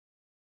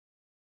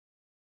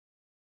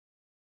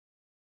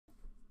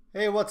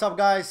Hey, what's up,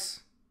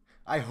 guys?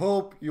 I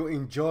hope you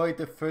enjoyed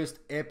the first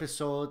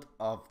episode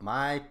of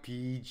my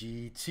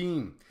PG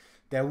team.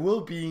 There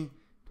will be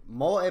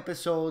more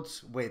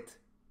episodes with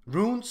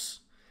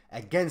runes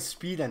against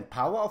speed and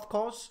power, of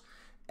course,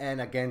 and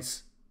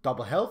against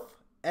double health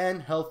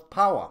and health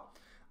power.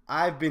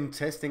 I've been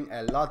testing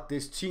a lot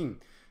this team,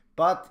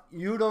 but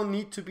you don't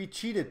need to be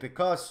cheated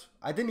because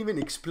I didn't even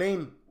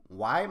explain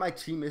why my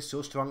team is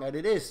so strong as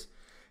it is.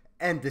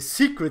 And the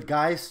secret,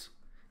 guys,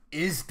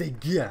 is the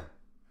gear.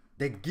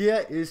 The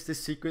gear is the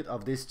secret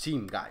of this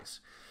team, guys.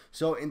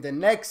 So in the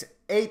next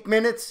 8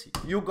 minutes,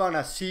 you're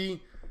gonna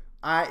see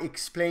I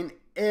explain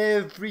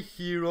every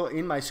hero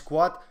in my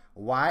squad,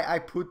 why I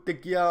put the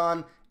gear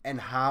on,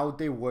 and how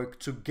they work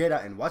together,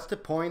 and what's the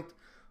point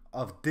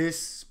of this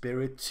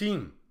spirit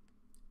team.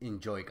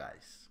 Enjoy,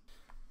 guys.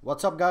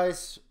 What's up,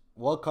 guys?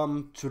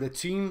 Welcome to the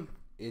team.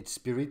 It's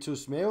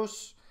Spiritus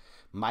Meus,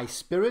 my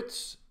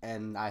spirits,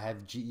 and I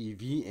have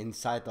GEV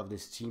inside of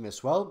this team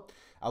as well.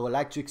 I would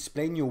like to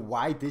explain you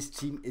why this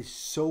team is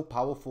so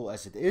powerful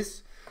as it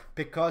is,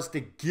 because the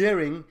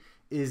gearing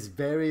is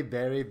very,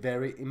 very,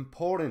 very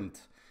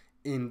important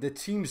in the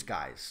teams,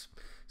 guys.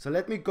 So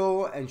let me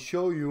go and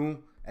show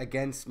you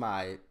against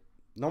my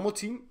normal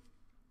team,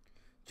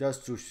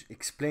 just to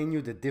explain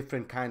you the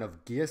different kind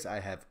of gears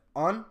I have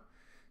on.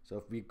 So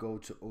if we go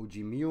to OG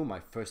Mew, my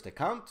first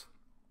account.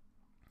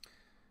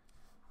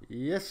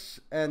 Yes,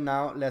 and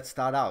now let's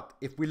start out.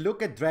 If we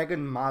look at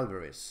Dragon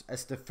Malvarus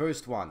as the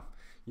first one,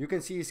 you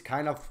can see he's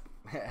kind of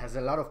has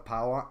a lot of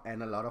power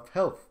and a lot of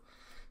health.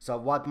 So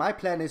what my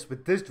plan is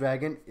with this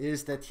dragon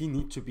is that he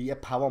needs to be a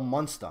power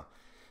monster.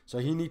 So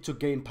he needs to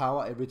gain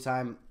power every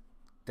time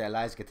the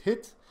allies get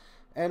hit,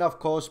 and of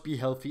course be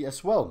healthy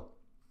as well.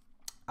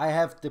 I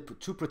have the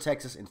two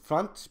protectors in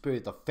front,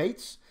 Spirit of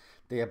Fates.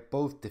 They are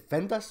both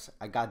defenders.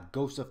 I got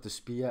Ghost of the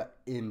Spear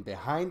in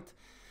behind,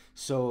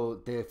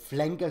 so the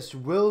flankers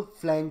will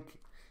flank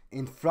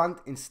in front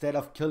instead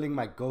of killing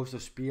my Ghost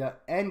of Spear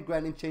and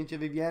Grand Enchanter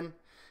Vivienne.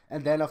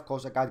 And then of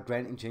course I got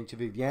Grand Enchanter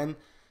Vivienne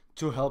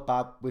to help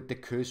out with the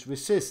curse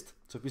resist.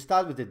 So if we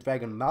start with the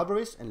Dragon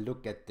Malvarus and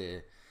look at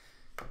the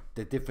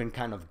different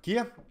kind of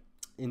gear.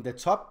 In the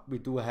top we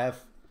do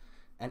have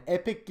an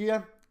epic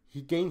gear.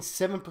 He gains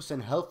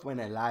 7% health when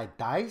an ally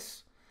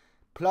dies,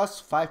 plus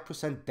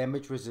 5%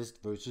 damage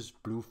resist versus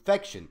blue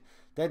faction.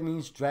 That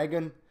means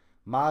Dragon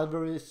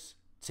Malvarus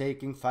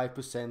taking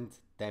 5%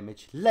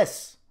 damage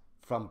less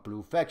from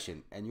blue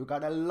faction. And you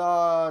got a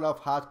lot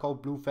of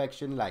hardcore blue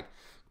faction like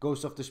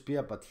Ghost of the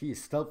Spear, but he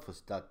is stealth,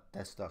 so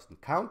that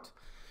doesn't count.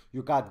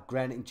 You got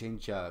Grand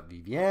Enchanter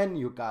Vivienne,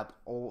 you got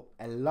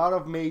a lot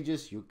of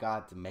mages, you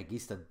got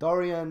Magister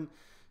Dorian,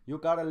 you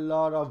got a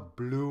lot of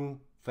blue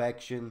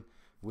faction,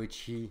 which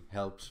he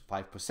helps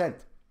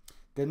 5%.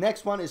 The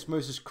next one is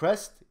Mercer's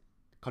Crest,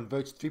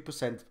 converts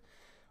 3%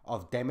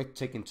 of damage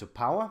taken to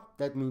power.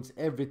 That means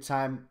every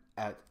time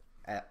a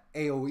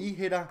AoE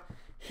hitter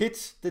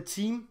hits the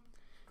team,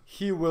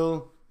 he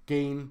will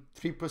gain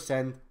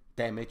 3%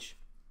 damage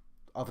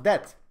of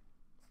that.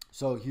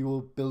 So he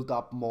will build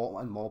up more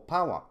and more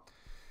power.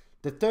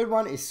 The third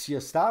one is Seer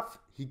Staff.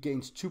 He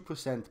gains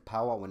 2%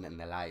 power when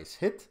an ally is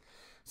hit.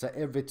 So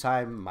every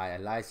time my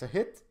allies are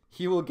hit,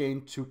 he will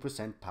gain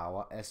 2%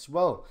 power as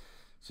well.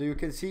 So you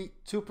can see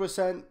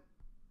 2%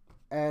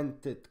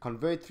 and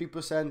convert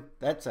 3%.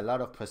 That's a lot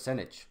of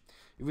percentage.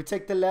 If we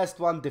take the last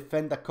one,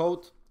 Defender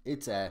Code,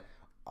 it's a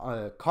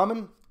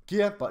common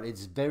gear, but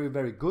it's very,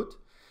 very good.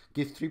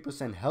 Give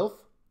 3%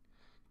 health,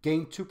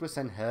 gain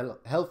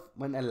 2% health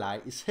when ally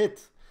is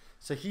hit.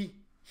 So he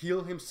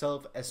heal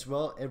himself as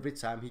well every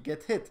time he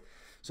get hit.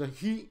 So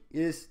he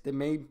is the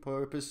main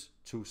purpose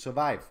to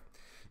survive.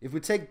 If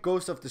we take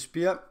Ghost of the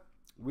Spear,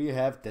 we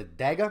have the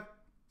dagger.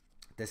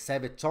 The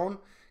Savage Taunt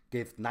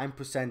give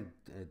 9%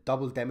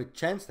 double damage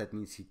chance. That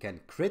means he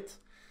can crit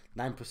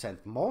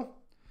 9% more.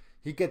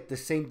 He get the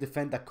same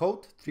Defender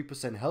Code,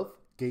 3% health,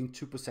 gain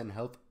 2%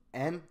 health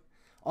and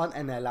on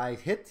an ally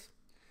hit.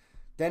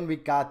 Then we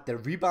got the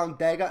Rebound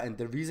Dagger, and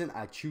the reason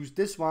I choose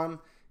this one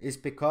is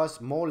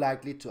because more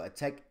likely to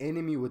attack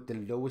enemy with the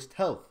lowest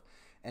health.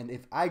 And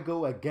if I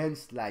go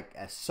against like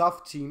a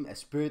soft team, a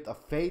Spirit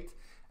of Fate,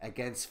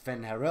 against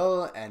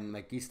Fenharel and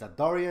Magister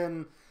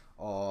Dorian,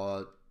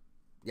 or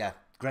yeah,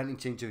 Grand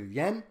Enchanter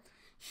Vivienne,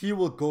 he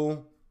will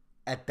go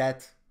at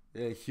that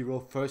hero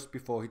first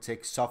before he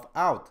takes soft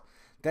out.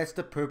 That's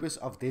the purpose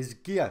of this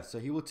gear. So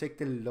he will take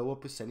the lower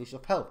percentage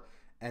of health.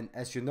 And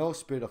as you know,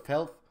 Spirit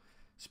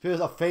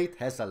of Fate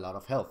has a lot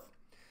of health.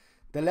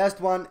 The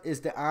last one is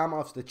the Arm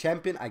of the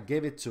Champion. I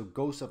gave it to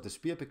Ghost of the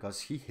Spear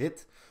because he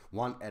hit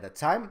one at a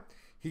time.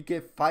 He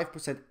gave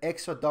 5%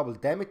 extra double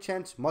damage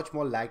chance, much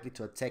more likely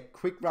to attack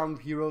quick round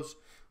heroes.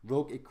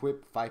 Rogue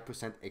equip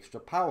 5% extra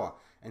power.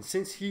 And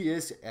since he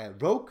is a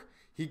rogue,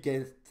 he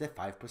gets the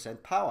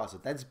 5% power. So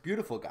that's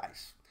beautiful,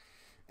 guys.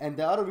 And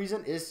the other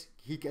reason is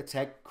he can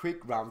attack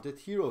quick rounded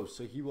heroes.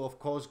 So he will of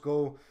course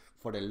go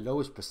for the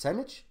lowest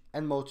percentage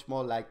and much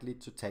more likely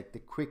to take the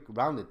quick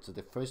rounded. So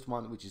the first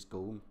one, which is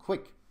going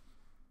quick.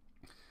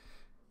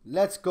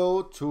 let's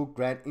go to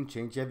Grand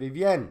Enchanter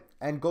Vivienne.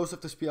 And Ghost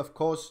of the Spear, of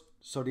course,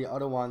 so the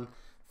other one,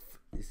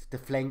 the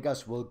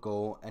flankers will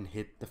go and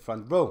hit the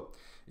front row.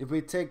 If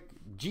we take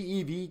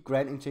GEV,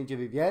 Grand Enchanter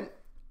Vivienne,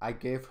 I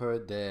gave her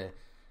the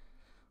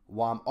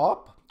warm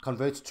up,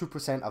 converts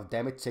 2% of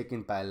damage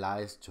taken by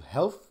allies to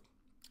health.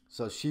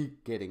 So she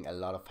getting a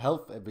lot of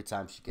health every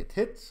time she get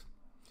hit.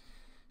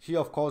 She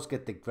of course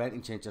get the Grand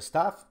Enchanter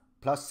Staff,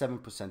 plus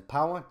 7%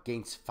 power,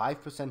 gains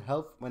 5%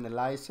 health when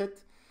ally is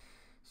hit.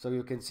 So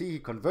you can see he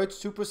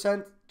converts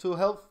 2% to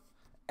health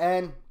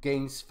and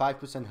gains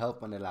 5%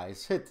 health when ally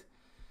is hit.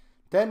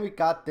 Then we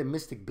got the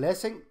Mystic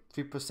Blessing,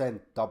 3%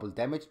 double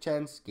damage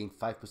chance, gain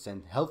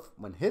 5% health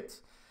when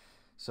hit.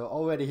 So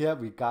already here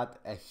we got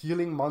a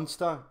healing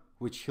monster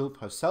which healed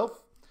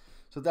herself.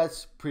 So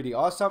that's pretty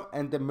awesome.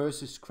 And the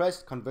Mercy's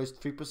Crest converts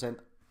 3%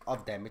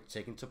 of damage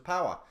taken to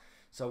power.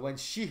 So when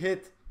she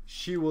hit,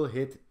 she will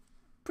hit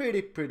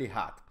pretty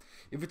hard.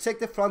 If we take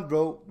the front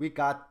row, we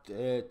got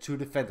two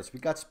defenders. We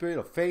got Spirit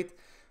of Fate.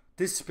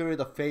 This Spirit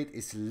of Fate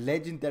is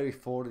legendary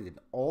forwarded in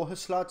all her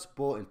slots,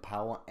 both in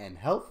power and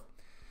health.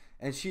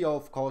 And she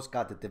of course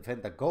got the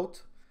Defender Code,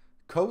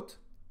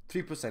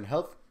 3%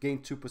 health, gain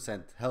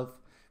 2% health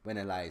when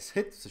ally is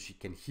hit, so she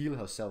can heal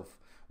herself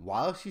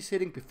while she's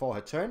hitting before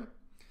her turn.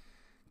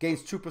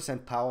 Gains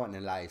 2% power when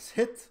ally is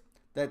hit.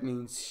 That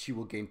means she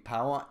will gain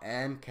power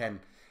and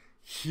can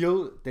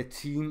heal the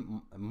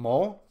team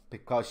more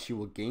because she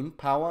will gain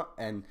power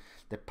and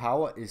the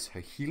power is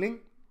her healing.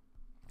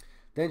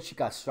 Then she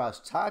got Shroud's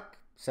Attack,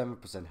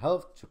 7%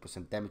 health,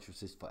 2% damage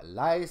resist for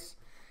allies.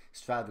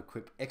 Shroud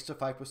equip extra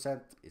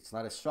 5%. It's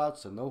not a Shroud,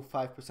 so no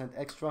 5%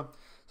 extra.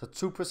 So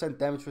 2%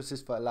 damage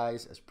resist for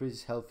allies, as pretty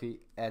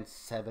healthy, and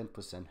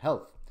 7%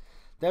 health.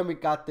 Then we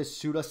got the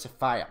Shooter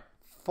Sapphire,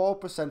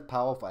 4%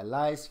 power for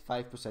allies,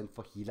 5%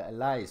 for healer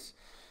allies.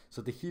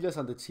 So the healers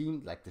on the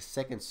team, like the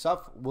second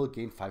sub, will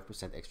gain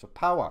 5% extra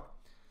power.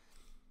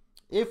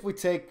 If we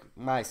take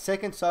my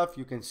second sub,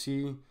 you can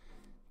see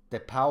the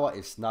power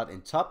is not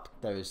in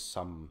top. There is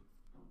some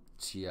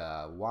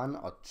tier 1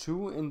 or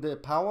 2 in the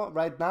power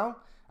right now.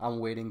 I'm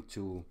waiting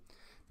to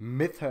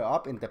myth her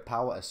up in the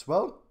power as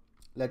well.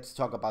 Let's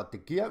talk about the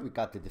gear. We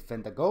got the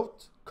Defender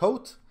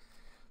Code,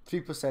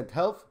 3%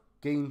 health,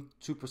 gain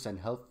 2%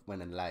 health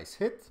when an ally is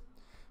hit.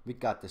 We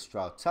got the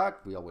Shroud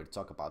Attack, we already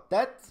talked about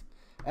that.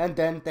 And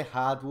then the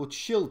Hardwood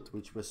Shield,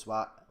 which was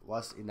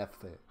in a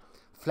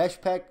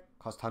flash pack,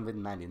 cost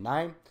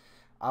 199.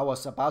 I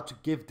was about to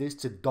give this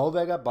to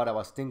Dolvega, but I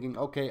was thinking,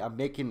 okay, I'm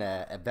making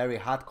a very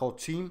hardcore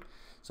team,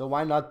 so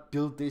why not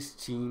build this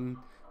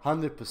team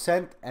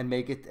 100% and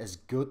make it as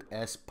good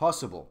as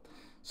possible.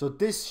 So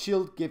this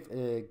shield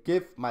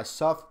give my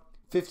sub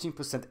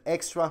 15%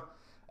 extra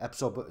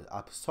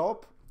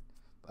absorb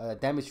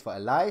damage for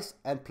allies,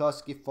 and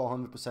plus give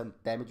 400%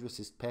 damage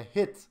resist per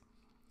hit.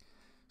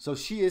 So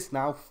she is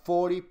now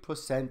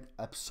 40%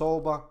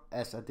 absorber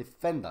as a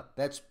defender.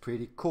 That's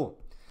pretty cool.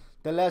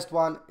 The last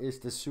one is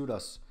the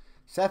Shooter's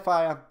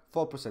Sapphire,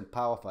 4%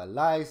 power for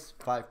allies,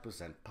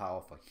 5%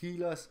 power for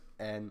healers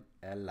and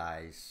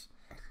allies.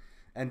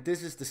 And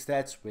this is the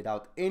stats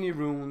without any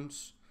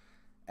runes.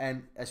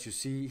 And as you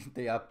see,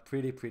 they are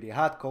pretty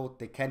hardcore.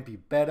 They can be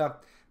better.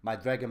 My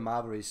Dragon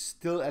Marvel is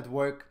still at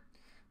work.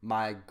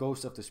 My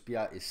Ghost of the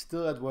Spear is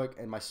still at work.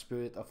 And my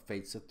Spirit of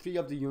Fate. So 3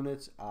 of the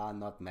units are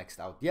not maxed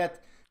out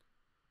yet.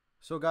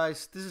 So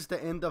guys, this is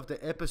the end of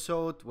the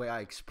episode where I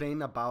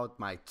explain about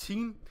my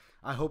team.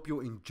 I hope you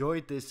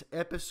enjoyed this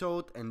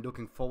episode and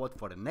looking forward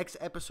for the next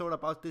episode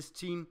about this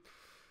team.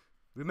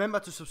 Remember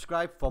to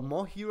subscribe for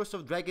more Heroes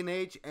of Dragon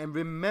Age, and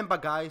remember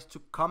guys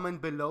to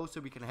comment below so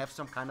we can have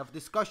some kind of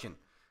discussion.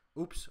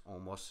 Oops,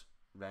 almost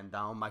ran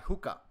down my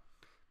hookah.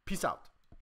 Peace out.